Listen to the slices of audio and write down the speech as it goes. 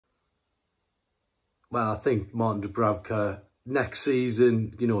Well, I think Martin Dubravka next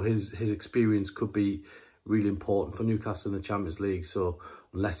season, you know, his experience could be really important for Newcastle in the Champions League. So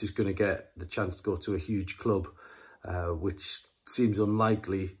unless he's going to get the chance to go to a huge club, which seems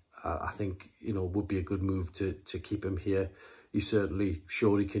unlikely, I think, you know, would be a good move to keep him here. He's certainly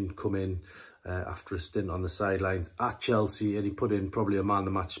sure he can come in after a stint on the sidelines at Chelsea, and he put in probably a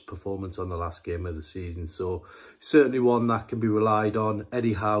man-of-the-match performance on the last game of the season. So certainly one that can be relied on.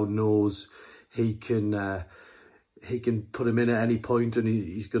 Eddie Howe knows he can put him in at any point, and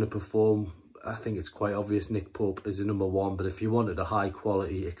he's going to perform. I think it's quite obvious Nick Pope is the number one, but if you wanted a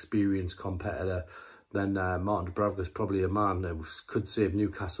high-quality, experienced competitor, then Martin Dubravka is probably a man that could save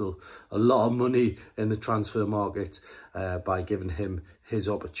Newcastle a lot of money in the transfer market by giving him his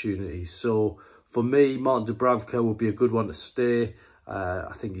opportunity. So for me, Martin Dubravka would be a good one to stay.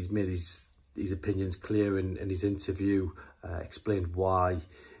 I think he's made his opinions clear in his interview, explained why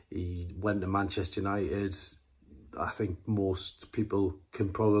he went to Manchester United. I think most people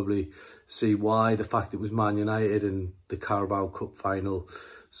can probably see why. The fact it was Man United and the Carabao Cup final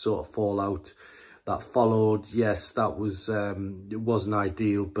sort of fallout that followed, yes, that was it wasn't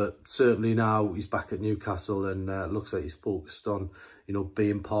ideal, but certainly now he's back at Newcastle and looks like he's focused on, you know,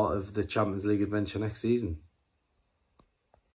 being part of the Champions League adventure next season.